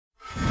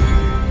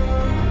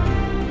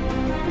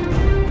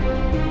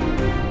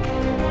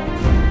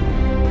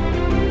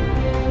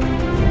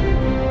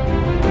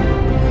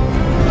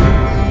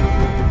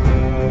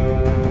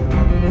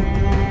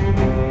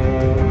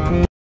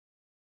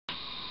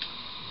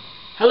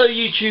Hello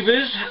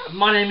YouTubers,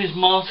 my name is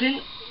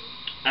Martin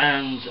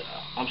and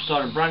I'm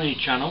starting a brand new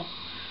channel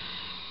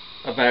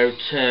about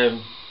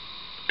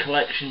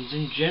collections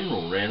in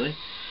general really.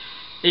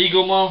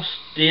 Eaglemoss,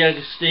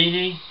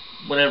 D'Agostini,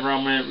 whatever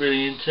I'm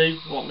really into,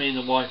 what me and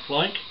the wife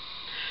like.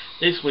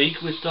 This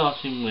week we're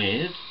starting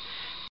with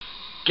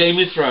Game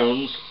of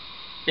Thrones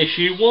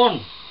issue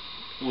 1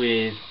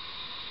 with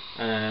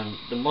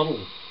the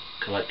model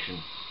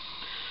collection.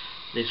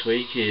 This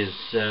week is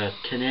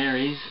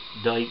Daenerys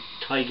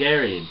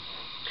Targaryen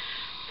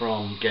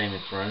from Game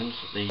of Thrones,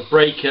 the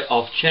breaker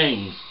of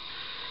chains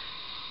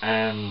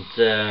and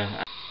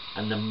the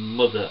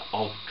mother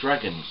of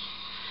dragons.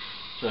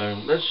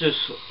 So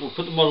we'll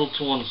put the model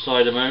to one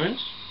side a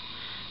moment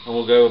and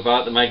we'll go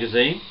about the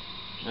magazine.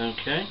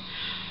 Okay.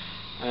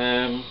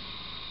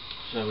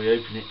 So we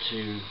open it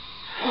to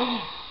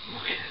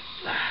look at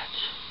that,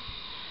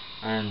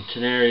 and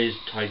Daenerys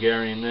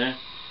Targaryen there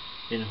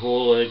in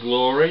all her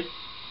glory.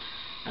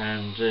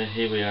 And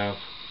here we have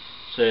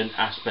certain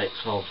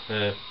aspects of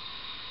her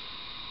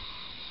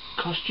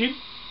costume,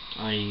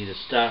 i.e. the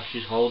staff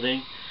she's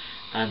holding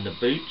and the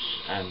boots,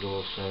 and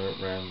also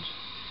around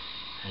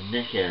her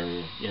neck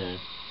area, you know.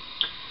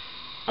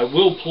 I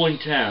will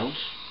point out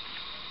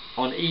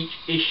on each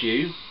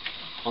issue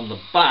on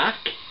the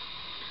back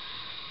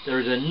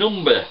there is a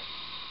number,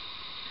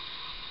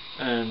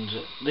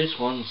 and this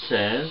one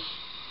says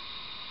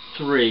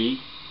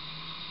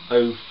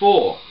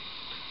 304.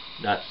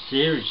 That's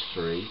series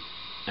 3,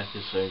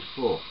 episode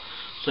 4.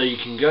 So you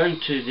can go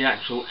to the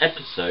actual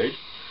episode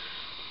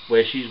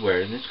where she's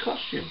wearing this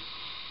costume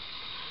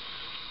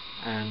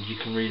and you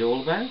can read all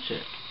about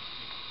it.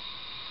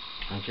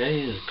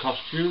 Okay, there's a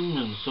costume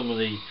and some of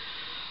the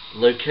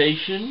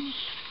locations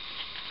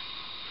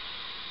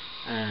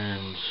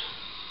and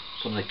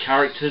some of the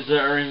characters that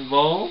are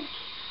involved.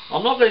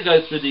 I'm not going to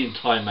go through the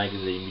entire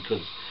magazine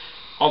because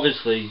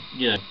obviously,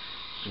 you know, you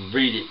can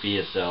read it for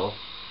yourself.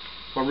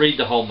 If I read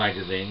the whole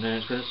magazine, then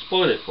it's going to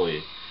spoil it for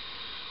you.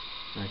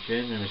 Okay,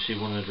 and then we see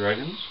one of the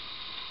dragons.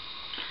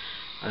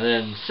 And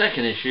then the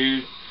second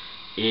issue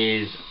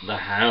is the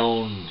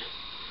Hound.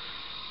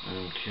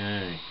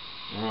 Okay,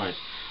 alright.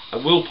 I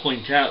will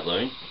point out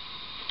though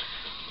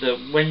that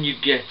when you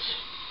get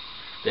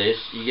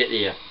this, you get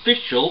the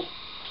official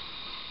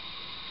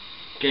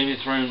Game of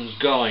Thrones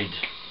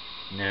guide.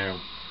 Now,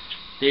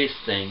 this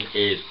thing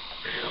is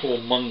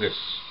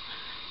humongous.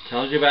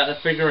 Tells you about the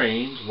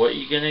figurines, what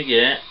you're going to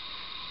get,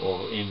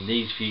 or in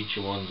these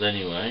future ones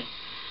anyway.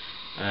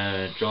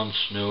 Jon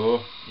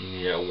Snow, you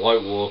can get a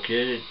White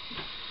Walker,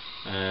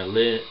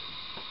 Tyrion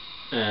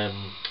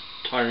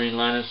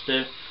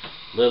Lannister,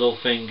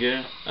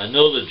 Littlefinger,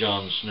 another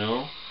Jon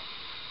Snow,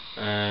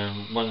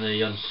 one of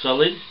the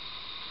Unsullied,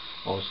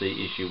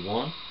 obviously issue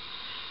 1,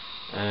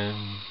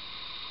 and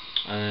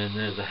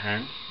there's the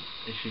Hound,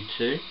 issue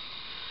 2.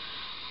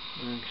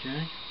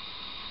 Okay,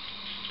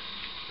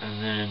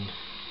 and then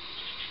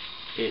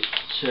you've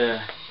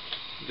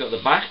got the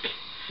back,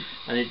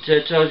 and it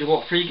tells you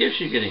what free gifts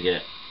you're going to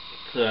get.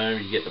 So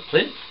you get the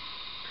plinth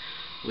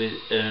with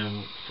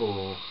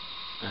for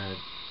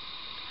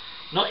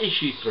not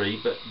issue 3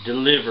 but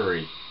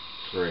delivery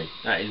 3.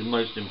 That is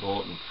most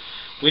important.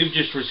 We've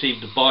just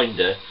received the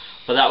binder,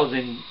 but that was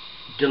in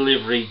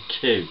delivery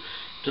 2.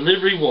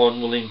 Delivery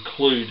 1 will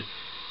include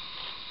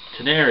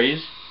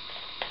Daenerys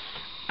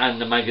and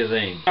the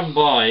magazine. You can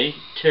buy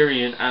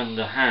Tyrion and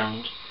the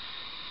Hound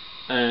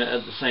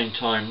at the same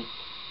time.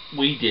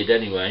 We did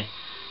anyway.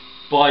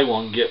 Buy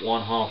one get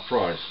one half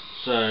price.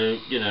 So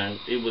you know,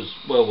 it was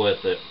well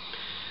worth it.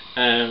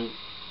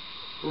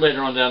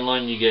 Later on down the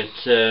line you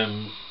get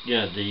you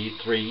know, the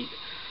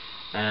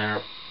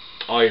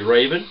 3-eyed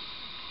raven,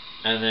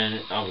 and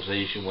then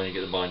obviously issue 1 you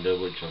get the binder,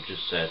 which I've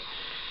just said.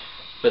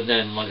 But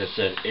then, like I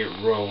said, it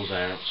rolls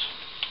out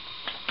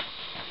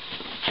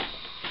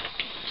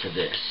to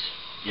this.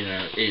 You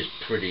know, it is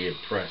pretty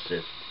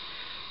impressive.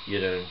 You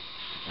know,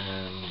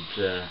 and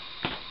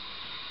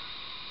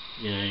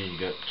you know, you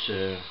got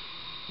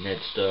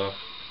Ned Stark,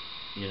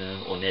 you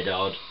know, or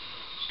Nedard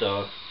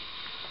Stark,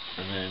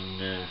 and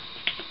then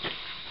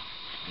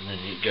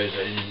it goes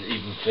in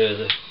even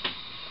further.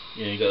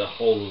 You know, you got the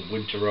whole of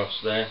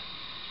Winterros there,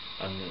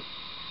 and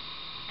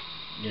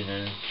you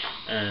know,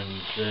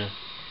 and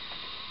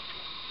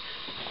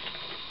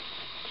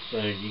so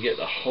you get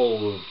the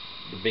whole of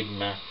the big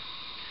map,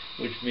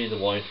 which me and the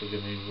wife are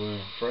going to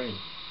frame,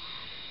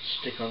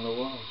 stick on the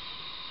wall,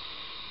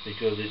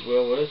 because it's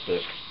well worth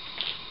it.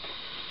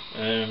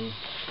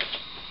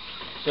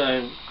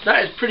 So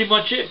that is pretty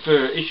much it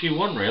for issue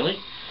 1 really.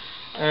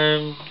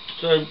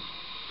 So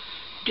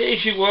get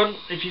issue 1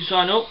 if you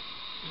sign up,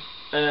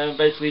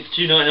 basically for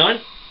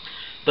 $2.99,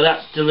 but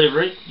that's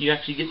delivery. You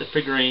actually get the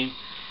figurine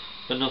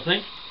for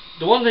nothing.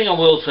 The one thing I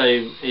will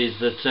say is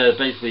that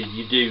basically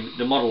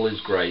the model is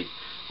great.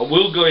 I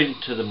will go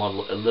into the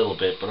model a little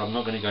bit, but I'm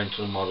not going to go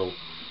into the model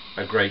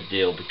a great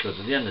deal, because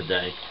at the end of the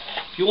day,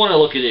 if you want to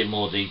look at it in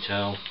more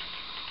detail,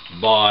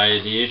 buy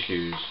the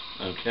issues.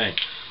 Okay,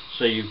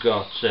 so you've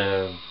got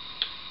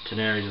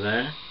Daenerys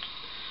there,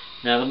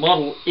 Now the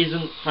model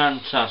isn't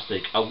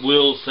fantastic, I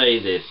will say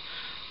this.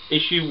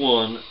 Issue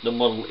 1, the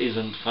model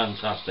isn't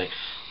fantastic,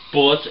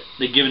 but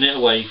they're giving it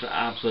away for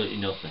absolutely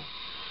nothing.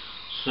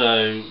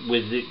 So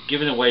with it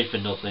given away for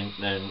nothing,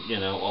 then you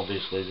know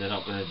obviously they're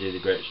not going to do the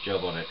greatest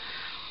job on it.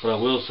 But I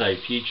will say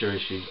future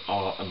issues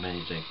are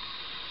amazing.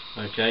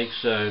 Okay,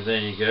 so there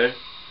you go.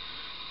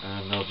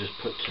 And I'll just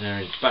put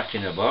Tenaris back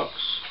in a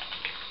box.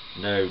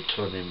 No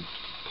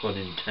pun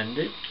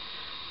intended.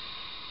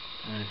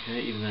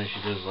 Okay, even though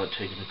she does like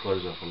taking the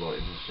clothes off a lot in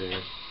this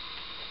series.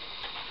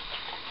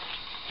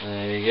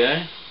 There you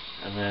go.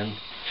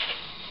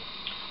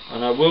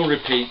 And I will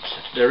repeat,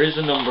 there is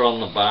a number on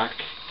the back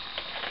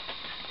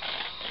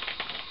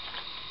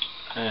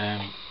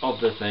of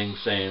the thing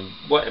saying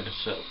what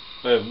episode,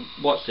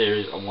 what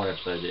series and what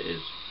episode it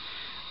is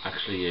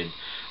actually in.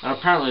 And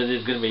apparently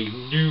there's going to be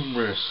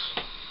numerous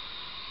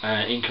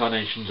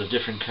incarnations of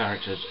different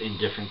characters in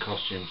different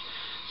costumes.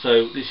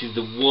 So this is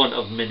the one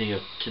of many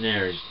of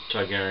Daenerys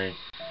Targaryen.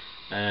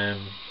 A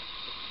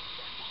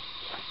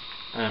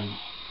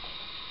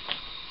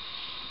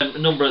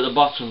number at the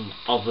bottom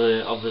of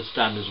the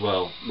stand as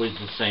well, with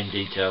the same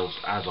details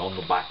as on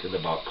the back of the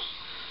box.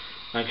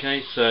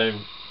 Okay, so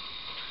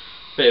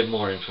bit of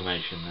more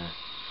information there.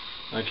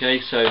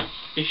 Okay, so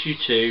issue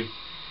 2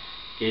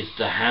 is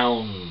The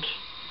Hound,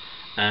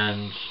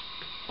 and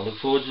I look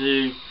forward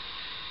to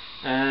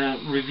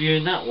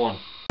reviewing that one.